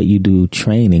 we know that you do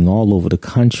training all over the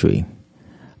country.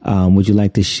 Would you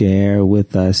like to share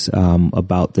with us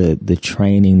about the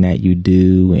training that you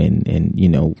do and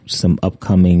some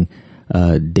upcoming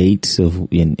dates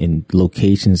in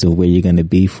locations of where you're going to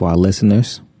be for our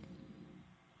listeners?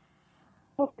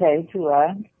 Okay,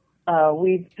 Tua.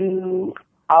 We do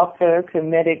offer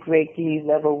Kemetic Reiki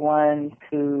level 1,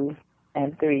 2,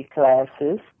 and 3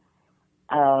 classes.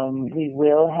 We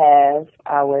will have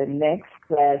our next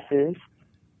classes,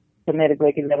 Kemetic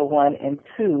Reiki level 1 and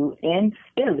 2, in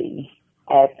Philly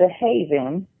at the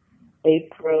Haven,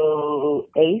 April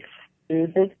 8th through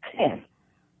the 10th.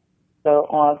 So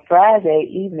on Friday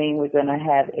evening, we're going to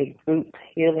have a group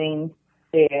healing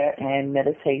fair and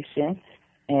meditation,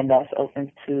 and that's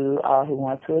open to all who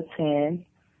want to attend.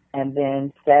 And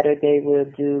then Saturday we'll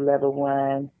do level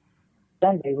 1,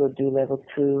 Sunday we'll do level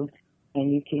 2,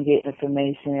 and you can get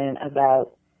information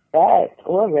about that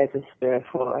or register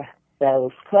for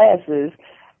those classes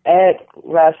at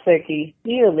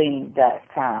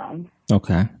RaSekiHealing.com.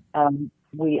 Okay.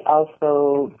 We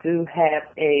also do have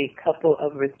a couple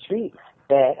of retreats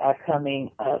that are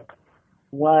coming up.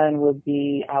 One will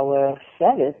be our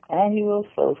 7th annual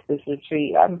solstice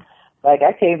retreat.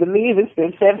 I can't believe it's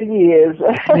been 7 years.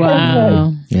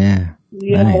 Wow. Yeah.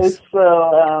 Yes. Nice.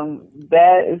 So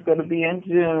that is going to be in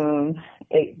June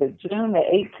the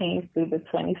 18th through the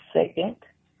 22nd.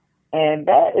 And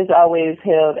that is always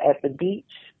held at the beach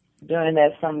during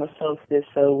that summer solstice.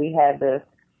 So we have the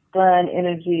sun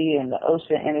energy and the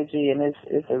ocean energy, and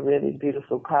it's a really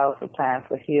beautiful, powerful time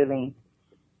for healing.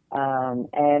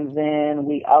 And then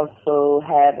we also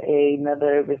have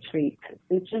another retreat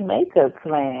to Jamaica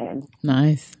planned.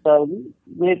 Nice. So we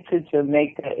went to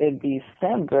Jamaica in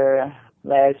December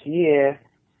last year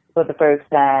for the first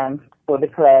time for the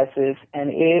classes, and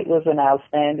it was an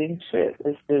outstanding trip.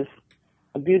 It's just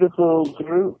a beautiful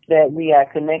group that we are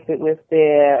connected with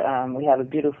there. We have a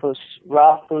beautiful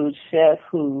raw food chef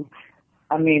who,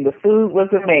 I mean, the food was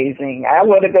amazing. I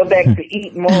want to go back to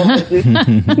eat more.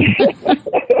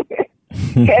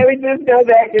 Can we just go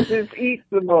back and just eat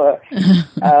some more?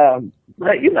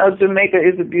 But, you know, Jamaica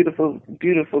is a beautiful,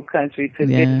 beautiful country to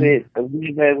visit. The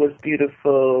weather was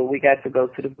beautiful. We got to go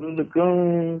to the Blue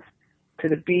Lagoons, to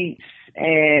the beach,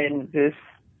 and just,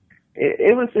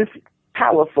 it was just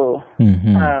powerful.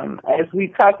 As we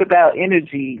talk about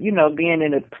energy, you know, being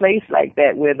in a place like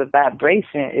that where the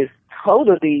vibration is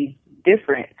totally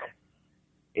different,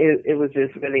 it was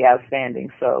just really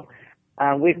outstanding. So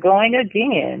we're going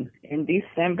again in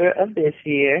December of this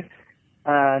year,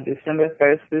 December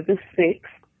 1st through the 6th,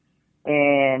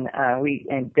 and we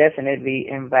definitely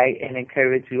invite and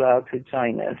encourage you all to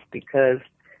join us, because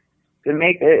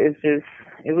Jamaica is just,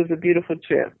 it was a beautiful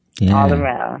trip all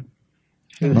around.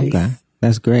 Okay,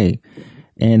 that's great.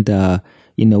 And,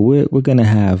 you know, we're going to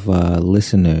have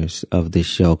listeners of this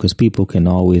show, because people can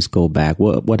always go back.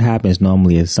 What happens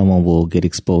normally is someone will get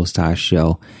exposed to our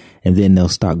show, and then they'll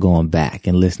start going back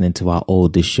and listening to our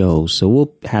older shows. So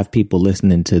we'll have people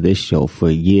listening to this show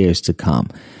for years to come.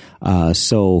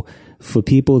 So for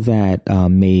people that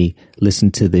may listen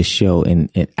to this show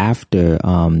and after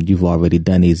you've already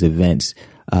done these events,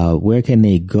 where can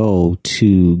they go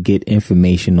to get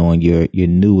information on your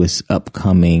newest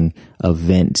upcoming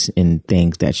events and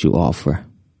things that you offer?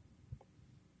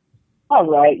 All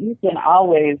right. You can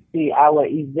always see our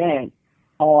events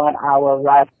on our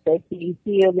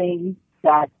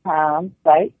RaSekhiHealing.com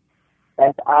site.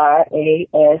 That's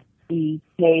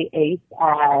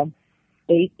RaSekhiHealing.com.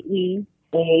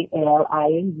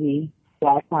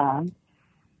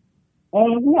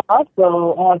 And we're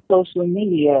also on social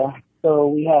media. So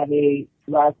we have a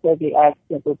RaSekhi Ask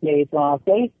Simple page on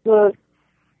Facebook,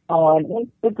 on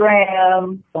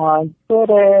Instagram, on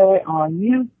Twitter, on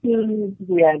YouTube.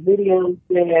 We have videos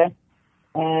there.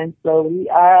 And so we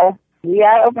are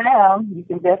around. You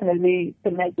can definitely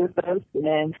connect with us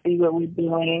and see what we're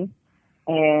doing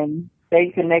and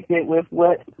stay connected with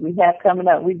what we have coming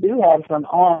up. We do have some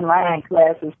online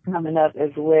classes coming up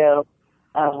as well.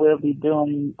 We'll be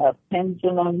doing a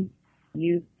pendulum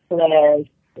use class,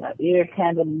 ear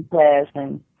candling class,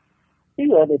 and a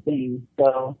few other things.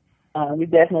 So we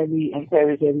definitely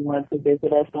encourage everyone to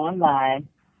visit us online.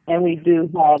 And we do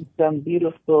have some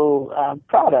beautiful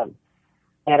products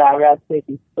at our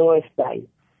RaSekhi store site.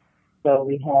 So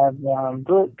we have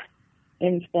books,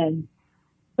 incense,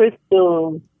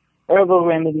 crystals, herbal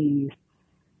remedies,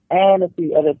 and a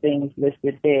few other things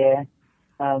listed there.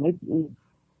 We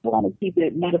want to keep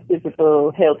it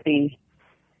metaphysical, healthy.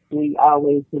 We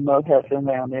always promote health and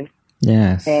wellness.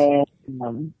 Yes. And,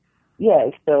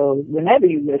 so whenever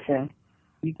you listen,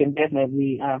 you can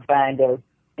definitely find us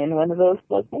in one of those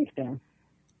locations.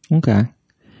 Okay.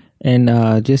 And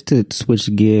just to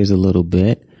switch gears a little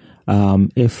bit,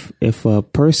 if a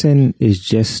person is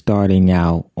just starting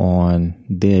out on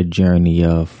their journey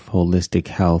of holistic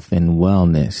health and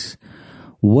wellness,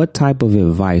 what type of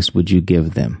advice would you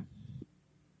give them?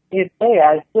 If they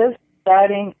are just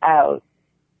starting out,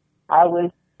 I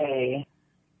would say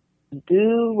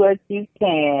do what you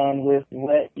can with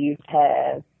what you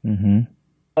have. Mm-hmm.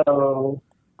 So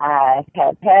I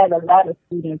have had a lot of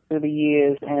students through the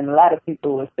years, and a lot of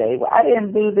people will say, well, I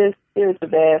didn't do this spiritual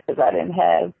bath because I didn't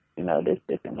have, this,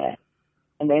 and that.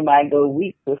 And they might go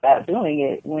weeks without doing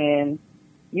it when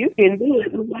you can do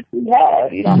it with what you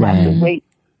have. You don't have to wait,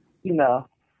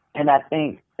 And I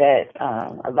think that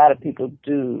a lot of people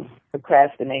do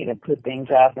procrastinate and put things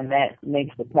off, and that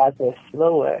makes the process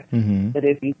slower. Mm-hmm. But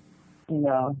if you,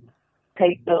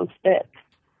 take those steps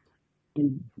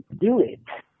and do it,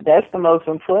 that's the most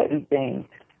important thing.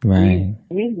 Right.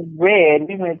 We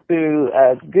went through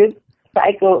a good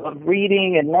cycle of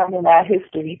reading and learning our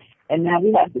history, and now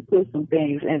we have to put some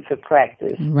things into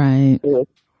practice. Right. So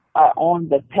are on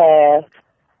the path,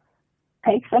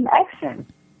 take some action.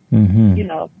 Mm-hmm.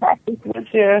 Practice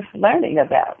what you're learning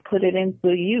about. Put it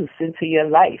into use, into your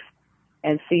life,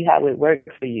 and see how it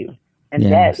works for you. And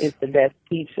that is the best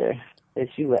teacher that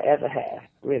you will ever have,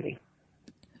 really.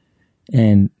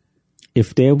 And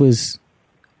if there was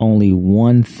only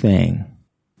one thing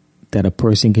that a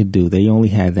person could do, they only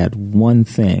had that one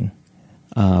thing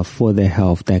for their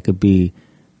health that could be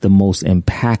the most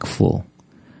impactful,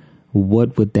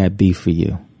 what would that be for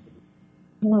you?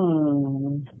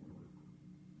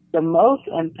 The most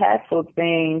impactful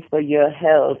thing for your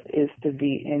health is to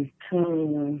be in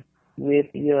tune with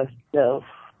yourself.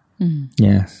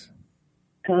 Yes.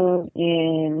 Tune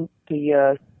in to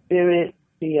your spirit,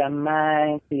 to your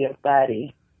mind, to your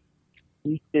body.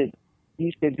 You should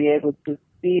you should be able to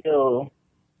feel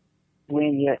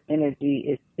when your energy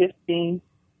is shifting.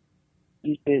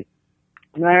 You should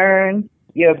learn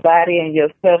your body and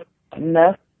yourself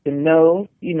enough to know,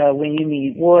 when you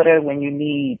need water, when you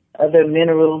need other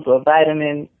minerals or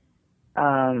vitamins,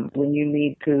 when you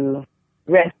need to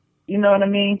rest. You know what I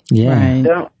mean? Yeah. Right.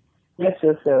 Don't rest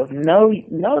yourself. Know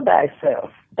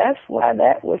thyself. That's why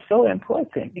that was so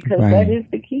important, because that is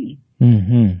the key.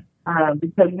 Mm-hmm.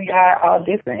 Because we are all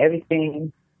different.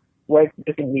 Everything works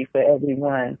differently for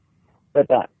everyone. But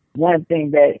the one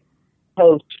thing that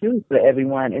holds true for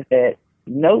everyone is that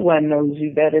no one knows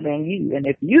you better than you. And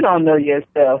if you don't know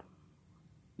yourself,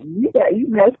 you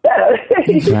messed up.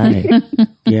 Right.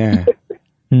 Yeah.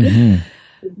 Mm-hmm.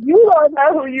 If you don't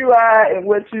know who you are and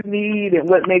what you need and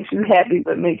what makes you happy,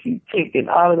 what makes you tick, and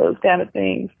all of those kind of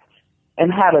things,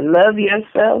 and how to love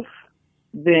yourself,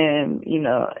 then,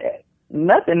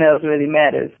 nothing else really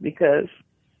matters, because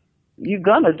you're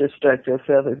going to destruct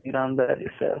yourself if you don't love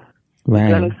yourself. Right.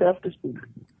 You're going to self-destruct,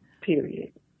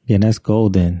 period. Yeah, that's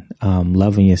golden.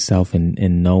 Loving yourself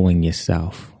and knowing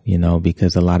yourself,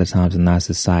 because a lot of times in our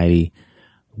society,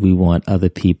 we want other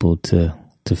people to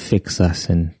fix us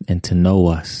and to know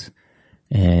us.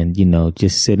 And,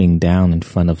 just sitting down in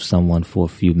front of someone for a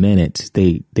few minutes,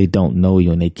 they don't know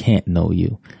you and they can't know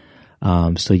you.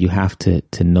 So you have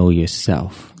to know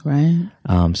yourself. Right.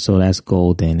 So that's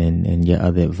golden. And your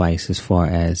other advice as far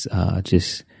as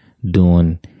just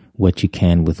doing what you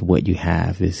can with what you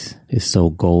have is so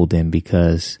golden,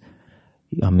 because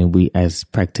we as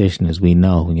practitioners, we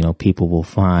know, people will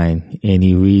find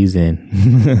any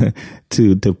reason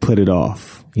to put it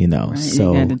off, Right.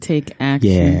 So you got to take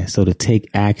action. Yeah. So to take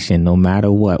action, no matter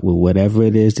what, with whatever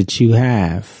it is that you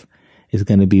have, is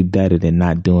going to be better than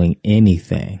not doing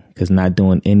anything, because not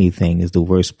doing anything is the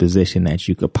worst position that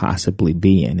you could possibly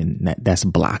be in. And that's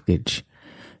blockage.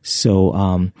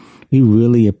 So, we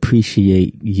really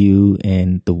appreciate you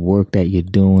and the work that you're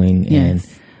doing.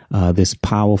 Yes. And this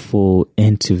powerful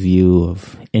interview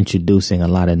of introducing a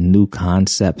lot of new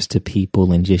concepts to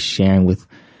people and just sharing with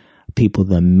people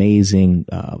the amazing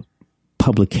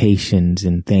publications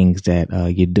and things that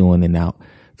you're doing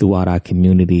throughout our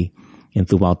community and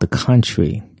throughout the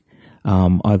country.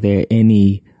 Are there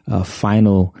any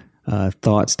final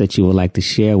thoughts that you would like to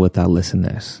share with our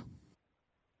listeners?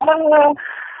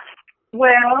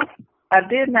 Well, I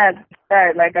did not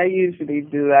start like I usually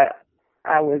do.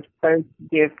 I would first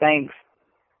give thanks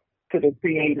to the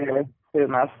Creator, to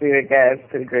my spirit guides,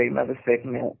 to the Great Mother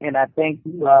segment. And I thank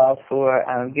you all for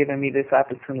giving me this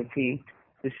opportunity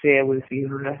to share with you,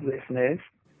 listeners.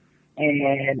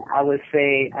 And I would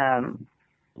say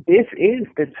this is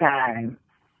the time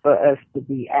for us to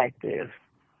be active.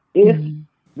 If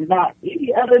not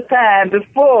any other time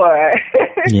before.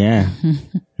 Yeah.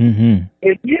 Mm-hmm.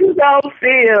 If you don't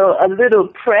feel a little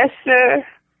pressure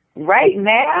right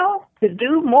now to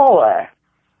do more,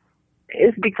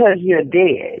 it's because you're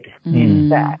dead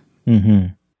inside. Mm-hmm.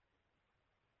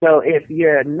 So if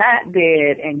you're not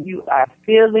dead and you are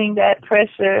feeling that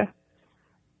pressure,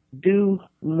 do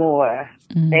more.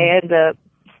 Stand up,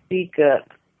 speak up,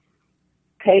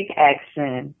 take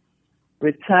action,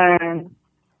 return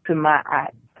to my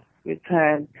art,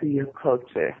 return to your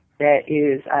culture. That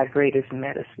is our greatest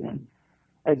medicine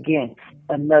against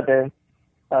another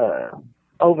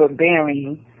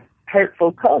overbearing,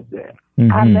 hurtful culture.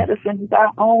 Mm-hmm. Our medicine is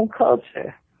our own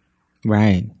culture.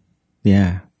 Right.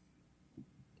 Yeah.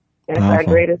 That's powerful. Our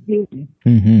greatest healing.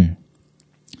 Mm-hmm.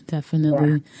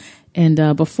 Definitely. Yeah.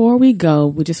 And before we go,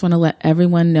 we just want to let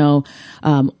everyone know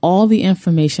all the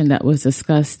information that was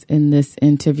discussed in this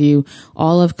interview,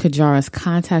 all of Kajara's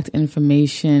contact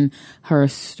information, her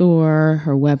store,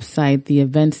 her website, the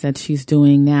events that she's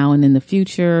doing now and in the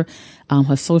future,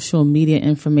 her social media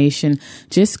information.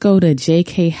 Just go to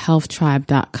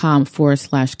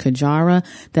jkhealthtribe.com/Kajara.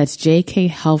 That's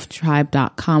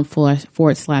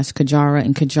jkhealthtribe.com/Kajara.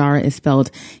 And Kajara is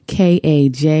spelled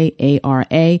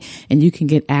Kajara. And you can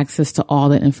get access to all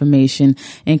the information.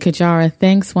 And Kajara,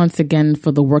 thanks once again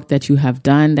for the work that you have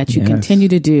done, that you continue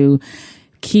to do.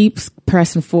 Keep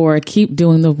pressing forward, keep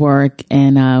doing the work,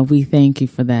 and we thank you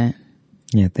for that.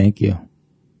 Yeah, thank you.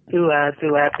 Do I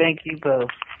thank you both.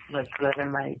 Much love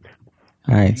and light.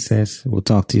 All right, sis. We'll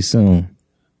talk to you soon.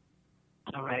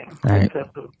 All right. All right.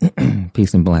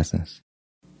 Peace and blessings.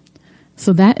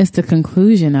 So that is the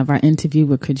conclusion of our interview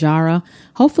with Kajara.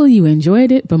 Hopefully you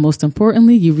enjoyed it, but most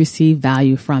importantly, you received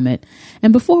value from it.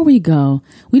 And before we go,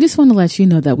 we just want to let you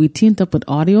know that we teamed up with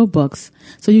Audiobooks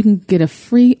so you can get a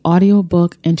free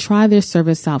audiobook and try their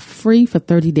service out free for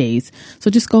 30 days. So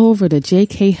just go over to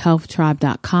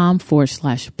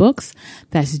jkhealthtribe.com/books.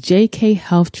 That's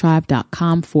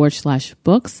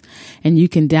jkhealthtribe.com/books. And you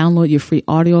can download your free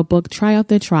audiobook, try out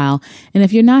their trial. And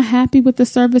if you're not happy with the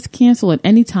service, cancel at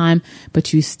any time,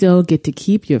 but you still get to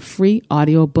keep your free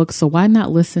audiobook. So why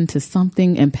not listen to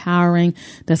something empowering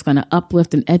that's going to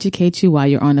uplift and educate you while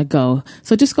you're on the go?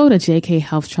 So just go to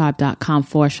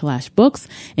jkhealthtribe.com/books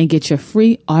and get your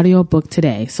free audiobook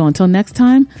today. So until next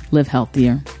time, live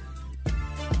healthier.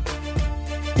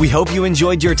 We hope you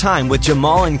enjoyed your time with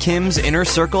Jamal and Kim's Inner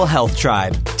Circle Health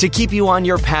Tribe. To keep you on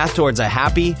your path towards a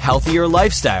happy, healthier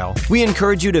lifestyle, we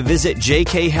encourage you to visit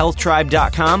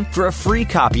jkhealthtribe.com for a free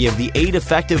copy of the 8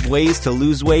 effective ways to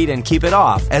lose weight and keep it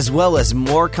off, as well as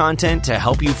more content to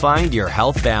help you find your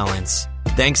health balance.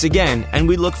 Thanks again, and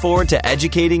we look forward to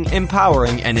educating,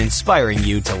 empowering, and inspiring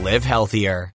you to live healthier.